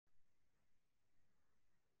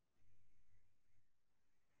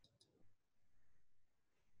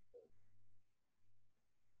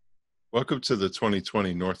Welcome to the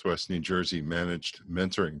 2020 Northwest New Jersey Managed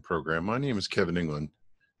Mentoring Program. My name is Kevin England,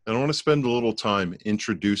 and I want to spend a little time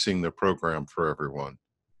introducing the program for everyone.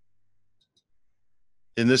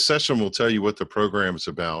 In this session, we'll tell you what the program is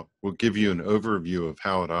about. We'll give you an overview of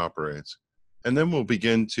how it operates, and then we'll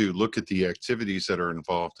begin to look at the activities that are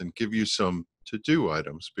involved and give you some to-do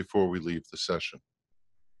items before we leave the session.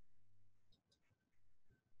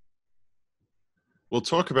 We'll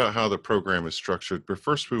talk about how the program is structured, but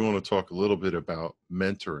first we want to talk a little bit about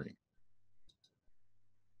mentoring.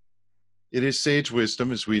 It is sage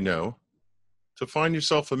wisdom, as we know, to find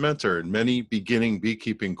yourself a mentor, and many beginning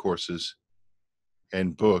beekeeping courses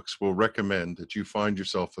and books will recommend that you find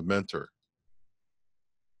yourself a mentor.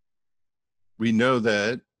 We know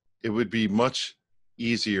that it would be much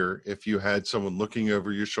easier if you had someone looking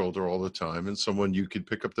over your shoulder all the time and someone you could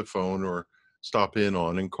pick up the phone or stop in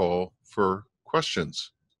on and call for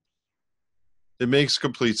questions. It makes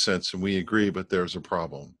complete sense, and we agree, but there's a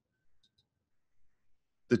problem.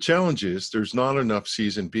 The challenge is there's not enough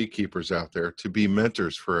seasoned beekeepers out there to be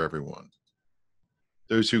mentors for everyone.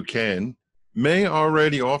 Those who can may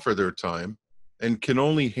already offer their time and can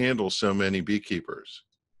only handle so many beekeepers.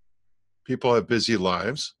 People have busy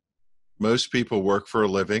lives. Most people work for a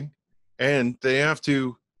living, and they have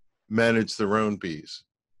to manage their own bees.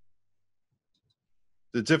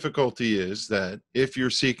 The difficulty is that if you're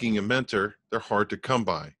seeking a mentor, they're hard to come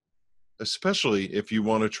by, especially if you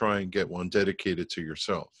want to try and get one dedicated to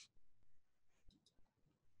yourself.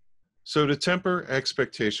 So to temper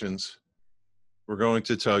expectations, we're going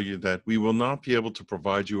to tell you that we will not be able to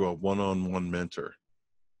provide you a one-on-one mentor,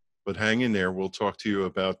 but hang in there. We'll talk to you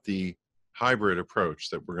about the hybrid approach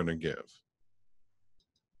that we're going to give.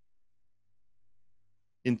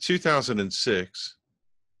 In 2006,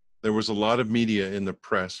 there was a lot of media in the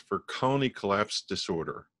press for colony collapse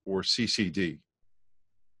disorder, or CCD.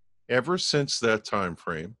 Ever since that time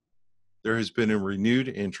frame, there has been a renewed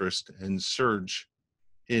interest and surge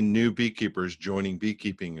in new beekeepers joining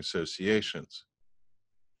beekeeping associations.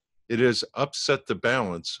 It has upset the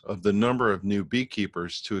balance of the number of new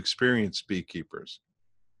beekeepers to experienced beekeepers,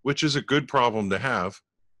 which is a good problem to have,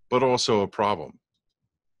 but also a problem.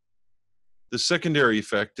 The secondary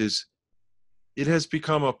effect is it has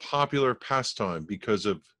become a popular pastime because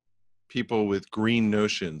of people with green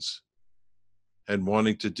notions and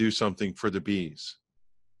wanting to do something for the bees,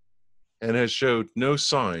 and has showed no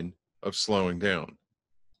sign of slowing down.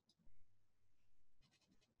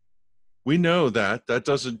 We know that that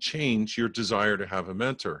doesn't change your desire to have a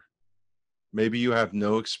mentor. Maybe you have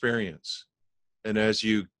no experience, and as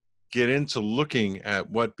you get into looking at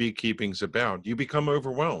what beekeeping's about, you become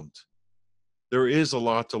overwhelmed. There is a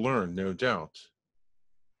lot to learn, no doubt.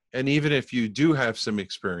 And even if you do have some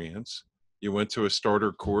experience, you went to a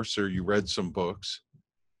starter course or you read some books,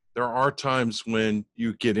 there are times when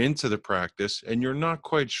you get into the practice and you're not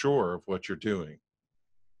quite sure of what you're doing.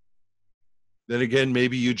 Then again,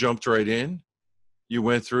 maybe you jumped right in, you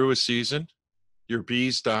went through a season, your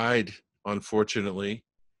bees died, unfortunately,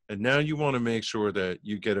 and now you want to make sure that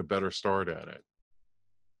you get a better start at it.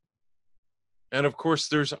 And of course,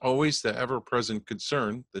 there's always the ever-present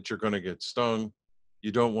concern that you're going to get stung.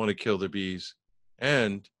 You don't want to kill the bees.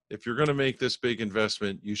 And if you're going to make this big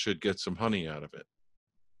investment, you should get some honey out of it.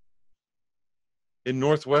 In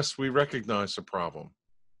Northwest, we recognize the problem.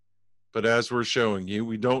 But as we're showing you,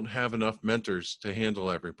 we don't have enough mentors to handle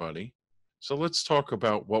everybody. So let's talk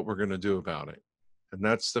about what we're going to do about it. And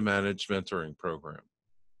that's the Managed Mentoring Program.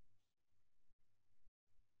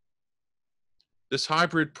 This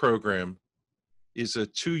hybrid program is a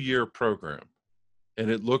 2-year program,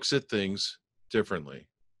 and it looks at things differently.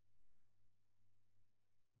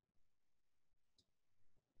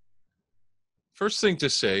 First thing to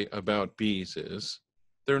say about bees is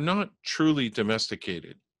they're not truly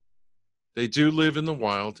domesticated. They do live in the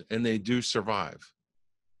wild and they do survive.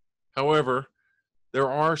 However,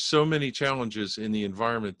 there are so many challenges in the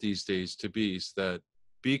environment these days to bees that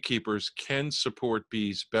beekeepers can support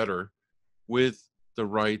bees better with the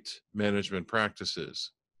right management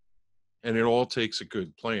practices. And it all takes a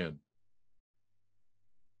good plan.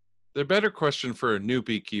 The better question for a new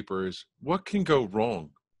beekeeper is, what can go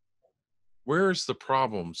wrong? Where is the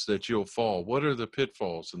problems that you'll fall? What are the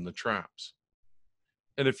pitfalls and the traps?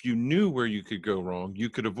 And if you knew where you could go wrong, you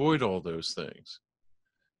could avoid all those things.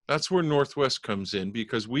 That's where Northwest comes in,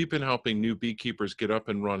 because we've been helping new beekeepers get up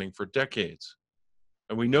and running for decades.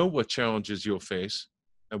 And we know what challenges you'll face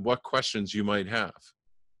and what questions you might have.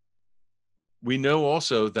 We know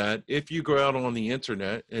also that if you go out on the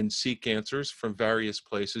internet and seek answers from various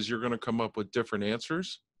places, you're going to come up with different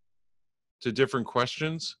answers to different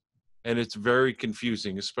questions. and it's very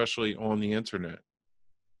confusing, especially on the internet.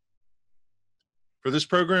 For this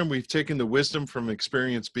program, we've taken the wisdom from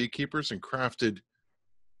experienced beekeepers and crafted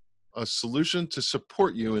a solution to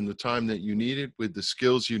support you in the time that you need it with the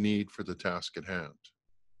skills you need for the task at hand.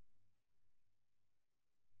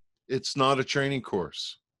 It's not a training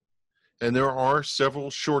course, and there are several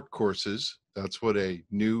short courses. That's what a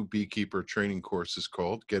new beekeeper training course is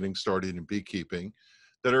called, Getting Started in Beekeeping,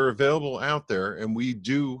 that are available out there, and we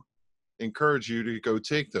do encourage you to go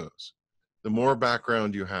take those. The more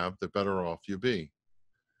background you have, the better off you'll be.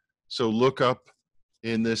 So look up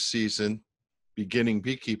in this season beginning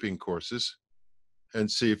beekeeping courses and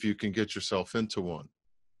see if you can get yourself into one.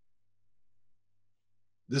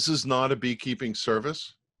 This is not a beekeeping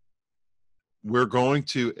service. We're going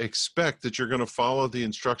to expect that you're going to follow the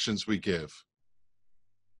instructions we give,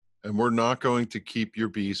 and we're not going to keep your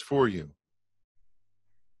bees for you.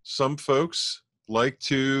 Some folks like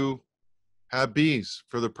to have bees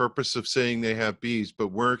for the purpose of saying they have bees, but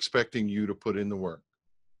we're expecting you to put in the work.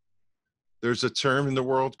 There's a term in the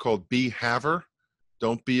world called bee haver.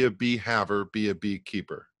 Don't be a bee haver, be a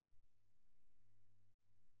beekeeper.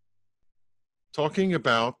 Talking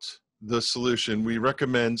about the solution, we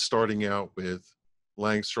recommend starting out with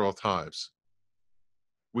Langstroth hives.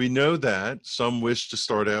 We know that some wish to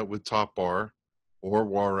start out with top bar or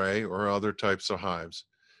Warre or other types of hives,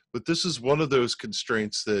 but this is one of those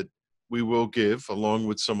constraints that we will give, along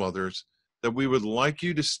with some others, that we would like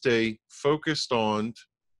you to stay focused on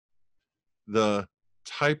the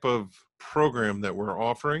type of program that we're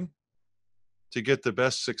offering to get the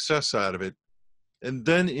best success out of it. And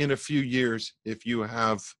then in a few years, if you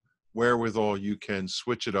have wherewithal, you can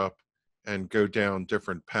switch it up and go down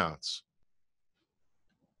different paths.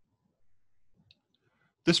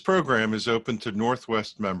 This program is open to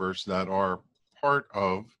Northwest members that are part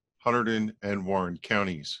of Hunterdon and Warren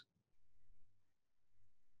counties.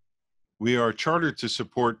 We are chartered to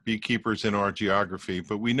support beekeepers in our geography,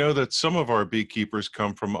 but we know that some of our beekeepers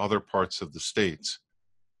come from other parts of the states.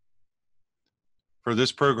 For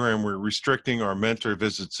this program, we're restricting our mentor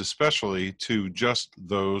visits especially to just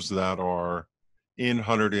those that are in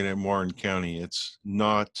Hunterdon and Warren County. It's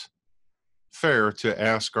not fair to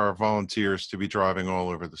ask our volunteers to be driving all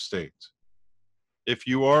over the state. If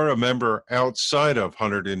you are a member outside of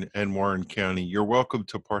Hunterdon and Warren County, you're welcome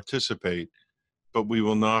to participate, but we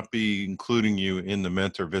will not be including you in the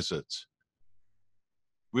mentor visits.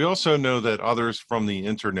 We also know that others from the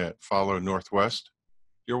internet follow Northwest.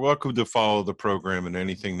 You're welcome to follow the program and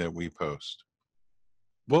anything that we post.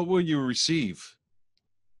 What will you receive?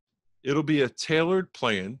 It'll be a tailored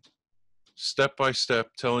plan, step by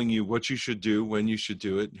step, telling you what you should do, when you should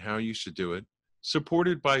do it, and how you should do it,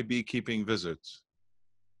 supported by beekeeping visits.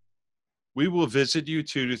 We will visit you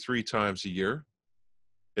 2 to 3 times a year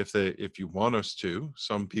if you want us to.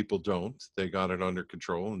 Some people don't. They got it under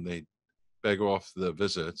control and they beg off the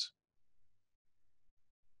visits.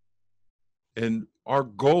 And our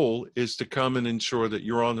goal is to come and ensure that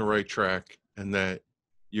you're on the right track and that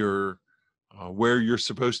you're where you're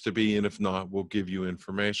supposed to be, and if not, we'll give you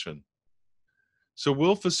information. So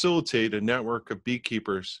we'll facilitate a network of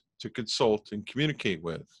beekeepers to consult and communicate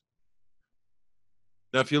with.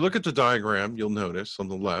 Now, if you look at the diagram, you'll notice on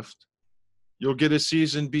the left, you'll get a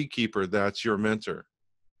seasoned beekeeper that's your mentor.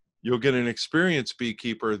 You'll get an experienced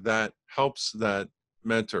beekeeper that helps that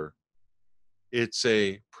mentor. It's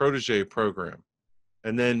a protege program.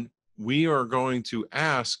 And then we are going to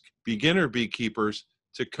ask beginner beekeepers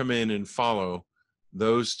to come in and follow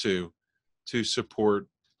those two to support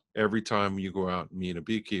every time you go out and meet a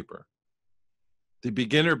beekeeper. The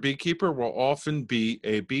beginner beekeeper will often be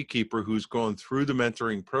a beekeeper who's gone through the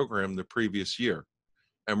mentoring program the previous year.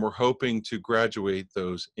 And we're hoping to graduate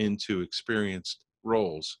those into experienced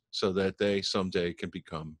roles so that they someday can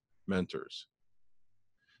become mentors.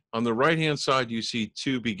 On the right-hand side, you see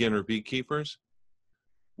 2 beginner beekeepers.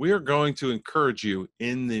 We are going to encourage you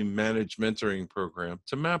in the Managed Mentoring program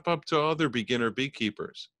to map up to other beginner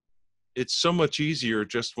beekeepers. It's so much easier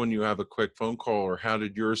just when you have a quick phone call or how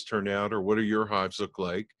did yours turn out or what do your hives look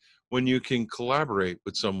like when you can collaborate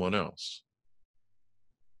with someone else.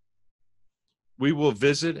 We will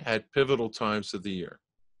visit at pivotal times of the year.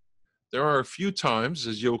 There are a few times,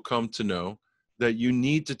 as you'll come to know, that you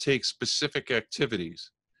need to take specific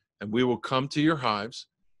activities, and we will come to your hives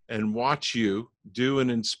and watch you do an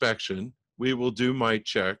inspection. We will do mite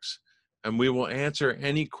checks, and we will answer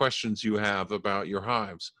any questions you have about your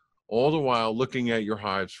hives, all the while looking at your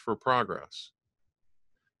hives for progress.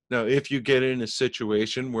 Now, if you get in a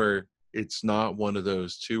situation where it's not one of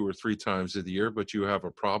those 2 or 3 times of the year, but you have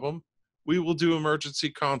a problem, we will do emergency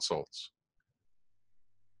consults.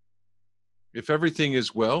 If everything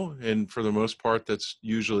is well, and for the most part, that's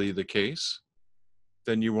usually the case,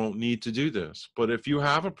 then you won't need to do this. But if you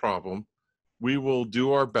have a problem, we will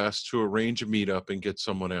do our best to arrange a meetup and get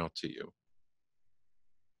someone out to you.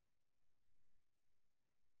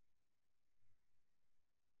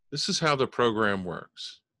 This is how the program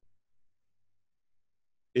works.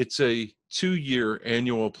 It's a 2-year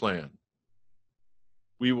annual plan.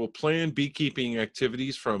 We will plan beekeeping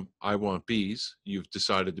activities from I Want Bees, you've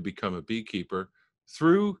decided to become a beekeeper,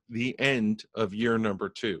 through the end of year number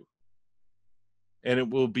 2. And it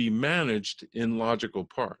will be managed in logical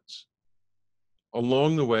parts.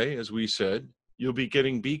 Along the way, as we said, you'll be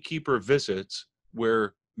getting beekeeper visits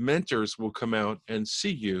where mentors will come out and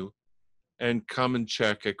see you and come and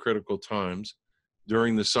check at critical times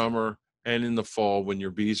during the summer and in the fall when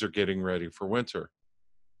your bees are getting ready for winter.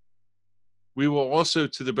 We will also,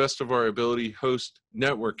 to the best of our ability, host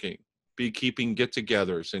networking, beekeeping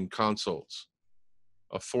get-togethers and consults,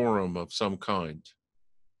 a forum of some kind.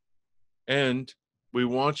 And we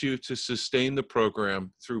want you to sustain the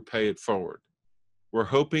program through Pay It Forward. We're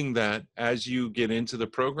hoping that as you get into the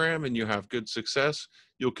program and you have good success,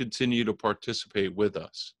 you'll continue to participate with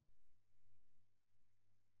us.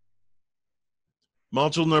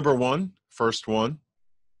 Module number 1, first one.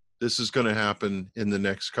 This is going to happen in the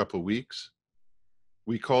next couple of weeks.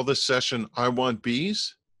 We call this session, I Want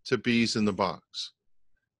Bees to Bees in the Box.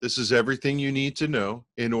 This is everything you need to know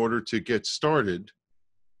in order to get started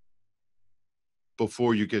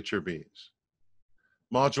before you get your bees.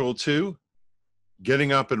 Module 2,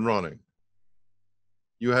 getting up and running.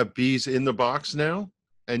 You have bees in the box now,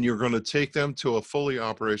 and you're going to take them to a fully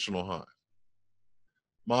operational hive.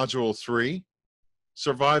 Module 3,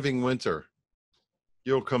 surviving winter.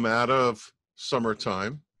 You'll come out of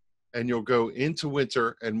summertime and you'll go into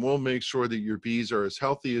winter, and we'll make sure that your bees are as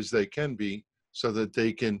healthy as they can be so that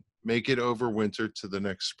they can make it over winter to the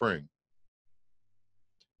next spring.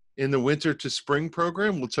 In the winter to spring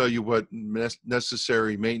program, we'll tell you what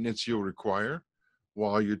necessary maintenance you'll require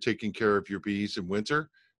while you're taking care of your bees in winter.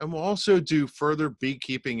 And we'll also do further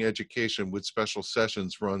beekeeping education with special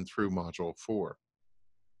sessions run through Module 4.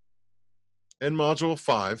 And Module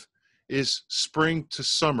 5 is spring to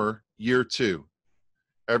summer, year 2.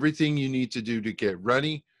 Everything you need to do to get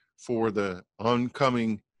ready for the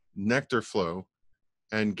oncoming nectar flow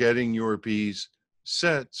and getting your bees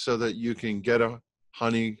set so that you can get a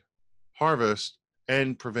honey harvest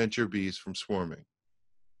and prevent your bees from swarming.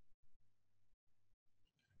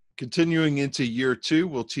 Continuing into year 2,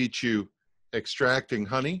 we'll teach you extracting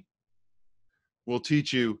honey. We'll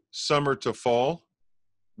teach you summer to fall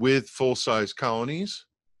with full-size colonies.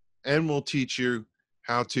 And we'll teach you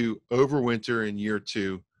how to overwinter in year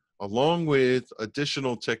 2, along with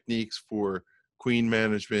additional techniques for queen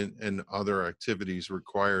management and other activities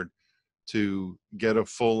required to get a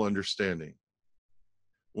full understanding.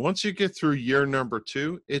 Once you get through year number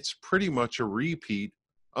 2, it's pretty much a repeat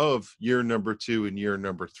of year number 2 and year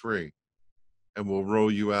number 3, and we'll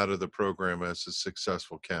roll you out of the program as a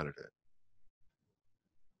successful candidate.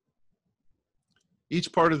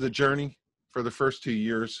 Each part of the journey for the first 2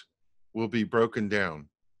 years will be broken down,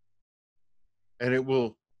 and it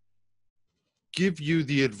will give you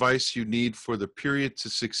the advice you need for the period to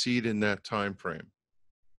succeed in that time frame.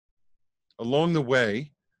 Along the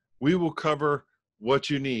way, we will cover what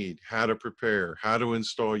you need, how to prepare, how to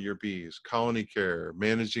install your bees, colony care,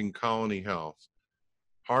 managing colony health,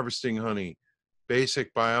 harvesting honey,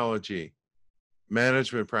 basic biology,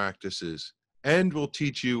 management practices, and we'll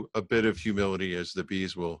teach you a bit of humility, as the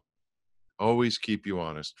bees will always keep you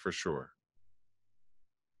honest, for sure.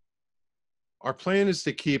 Our plan is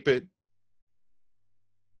to keep it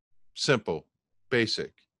simple,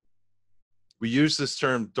 basic. We use this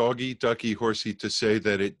term doggy, ducky, horsey to say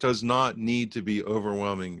that it does not need to be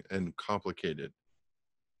overwhelming and complicated.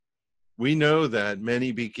 We know that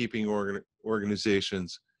many beekeeping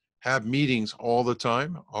organizations have meetings all the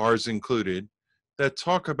time, ours included, that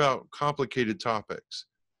talk about complicated topics.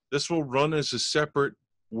 This will run as a separate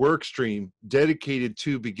work stream dedicated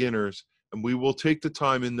to beginners, and we will take the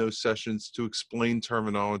time in those sessions to explain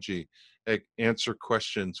terminology, answer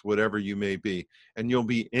questions, whatever you may be. And you'll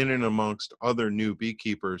be in and amongst other new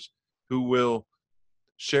beekeepers who will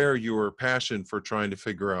share your passion for trying to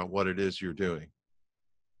figure out what it is you're doing.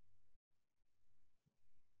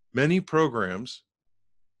 Many programs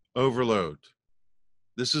overload.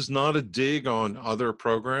 This is not a dig on other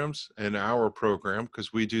programs and our program,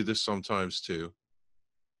 because we do this sometimes too.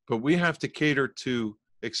 But we have to cater to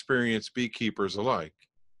experienced beekeepers alike.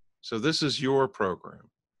 So this is your program.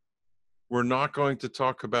 We're not going to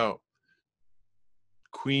talk about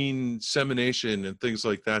queen insemination and things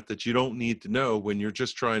like that that you don't need to know when you're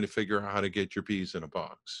just trying to figure out how to get your bees in a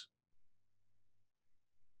box.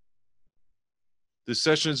 The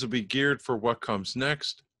sessions will be geared for what comes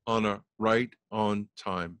next on a right on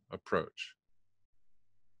time approach.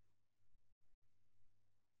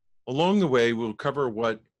 Along the way, we'll cover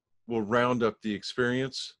what will round up the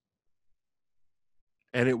experience,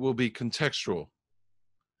 and it will be contextual.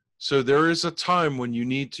 So there is a time when you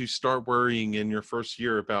need to start worrying in your first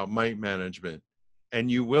year about mite management,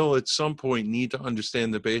 and you will at some point need to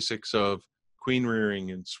understand the basics of queen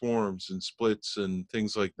rearing and swarms and splits and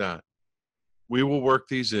things like that. We will work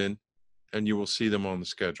these in, and you will see them on the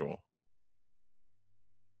schedule.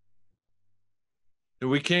 And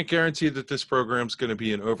we can't guarantee that this program is going to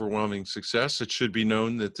be an overwhelming success. It should be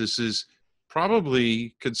known that this is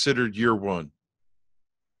probably considered year one.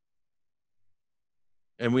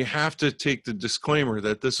 And we have to take the disclaimer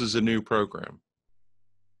that this is a new program.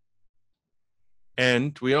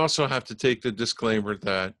 And we also have to take the disclaimer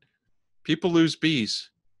that people lose bees.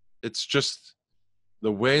 It's just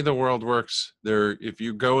the way the world works. If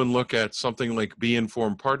you go and look at something like Bee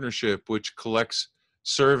Informed Partnership, which collects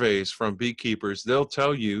surveys from beekeepers, they'll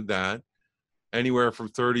tell you that anywhere from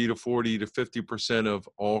 30 to 40 to 50% of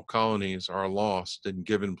all colonies are lost in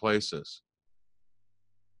given places.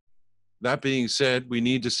 That being said, we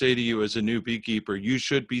need to say to you as a new beekeeper, you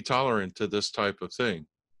should be tolerant to this type of thing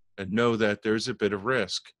and know that there's a bit of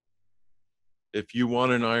risk. If you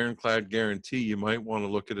want an ironclad guarantee, you might want to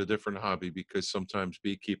look at a different hobby because sometimes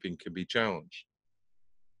beekeeping can be challenged.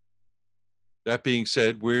 That being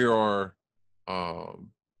said, we are, how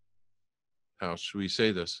should we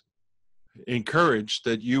say this? Encouraged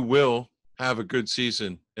that you will have a good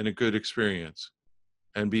season and a good experience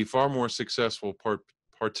and be far more successful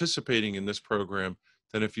participating in this program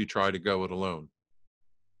than if you try to go it alone.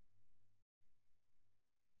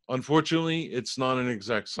 Unfortunately, it's not an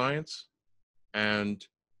exact science, and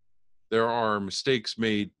there are mistakes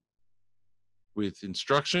made with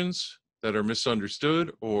instructions that are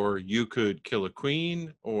misunderstood, or you could kill a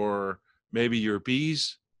queen, or maybe your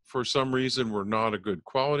bees for some reason were not a good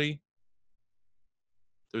quality.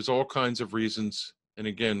 There's all kinds of reasons. And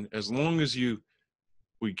again, as long as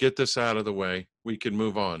we get this out of the way, we can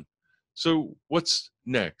move on. So what's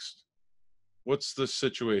next? What's the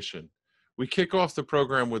situation? We kick off the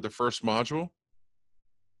program with the first module.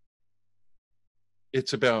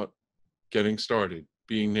 It's about getting started,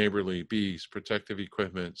 being neighborly, bees, protective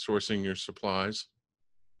equipment, sourcing your supplies,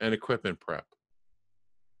 and equipment prep.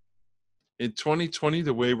 In 2020,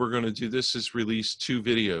 the way we're going to do this is release 2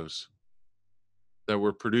 videos that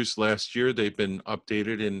were produced last year. They've been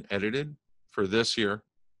updated and edited for this year,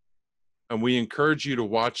 and we encourage you to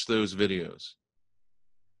watch those videos.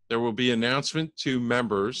 There will be announcement to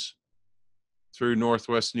members through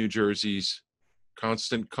Northwest New Jersey's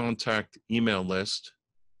constant contact email list,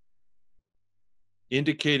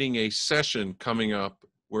 indicating a session coming up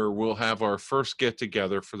where we'll have our first get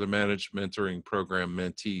together for the Managed Mentoring Program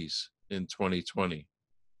mentees in 2020.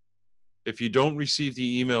 If you don't receive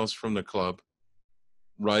the emails from the club,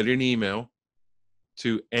 write an email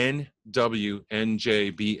to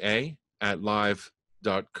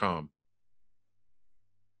NWNJBA@live.com.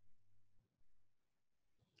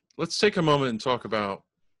 Let's take a moment and talk about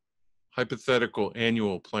hypothetical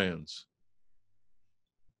annual plans.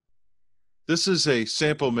 This is a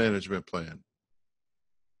sample management plan.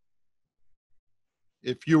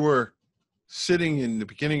 If you were sitting in the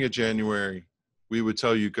beginning of January, we would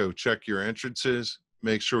tell you go check your entrances,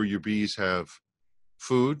 make sure your bees have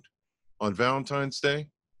food on Valentine's Day.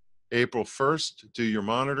 April 1st, do your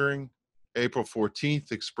monitoring. April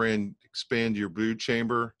 14th, expand your brood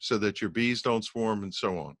chamber so that your bees don't swarm, and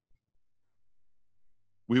so on.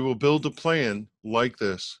 We will build a plan like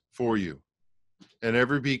this for you. And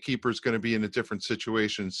every beekeeper is going to be in a different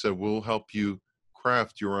situation, so we'll help you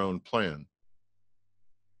craft your own plan.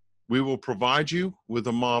 We will provide you with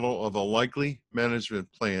a model of a likely management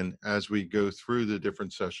plan as we go through the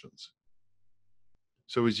different sessions.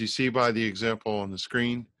 So as you see by the example on the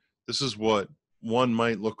screen, this is what one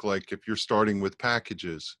might look like if you're starting with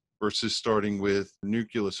packages versus starting with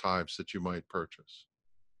nucleus hives that you might purchase.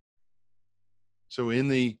 So in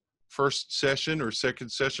the first session or second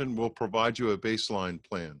session, we'll provide you a baseline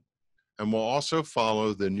plan. And we'll also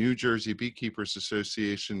follow the New Jersey Beekeepers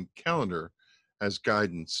Association calendar as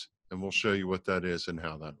guidance. And we'll show you what that is and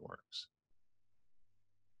how that works.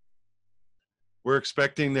 We're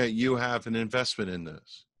expecting that you have an investment in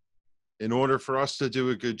this. In order for us to do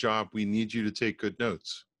a good job, we need you to take good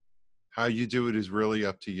notes. How you do it is really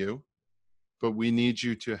up to you, but we need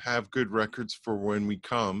you to have good records for when we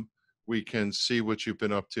come we can see what you've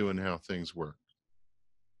been up to and how things work.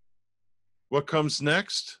 What comes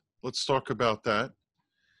next? Let's talk about that.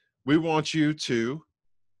 We want you to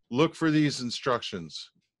look for these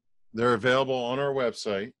instructions. They're available on our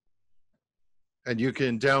website, and you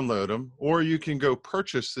can download them, or you can go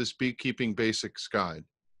purchase this Beekeeping Basics Guide.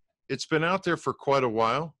 It's been out there for quite a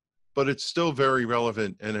while, but it's still very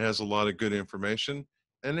relevant and has a lot of good information.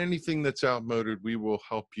 And anything that's outmoded, we will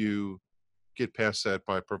help you get past that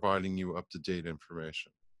by providing you up-to-date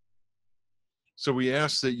information. So we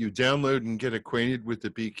ask that you download and get acquainted with the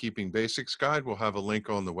Beekeeping Basics Guide. We'll have a link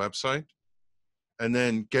on the website. And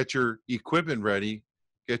then get your equipment ready,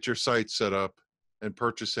 get your site set up, and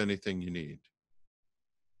purchase anything you need.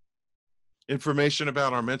 Information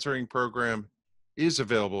about our mentoring program is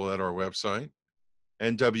available at our website,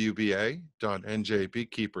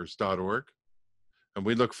 nwba.njbeekeepers.org. And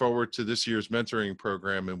we look forward to this year's mentoring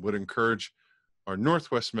program and would encourage our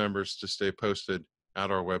Northwest members to stay posted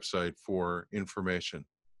at our website for information.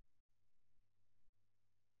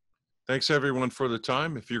 Thanks everyone for the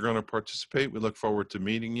time. If you're going to participate, we look forward to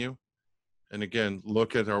meeting you. And again,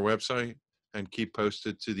 look at our website and keep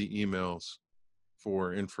posted to the emails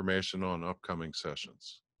for information on upcoming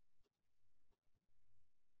sessions.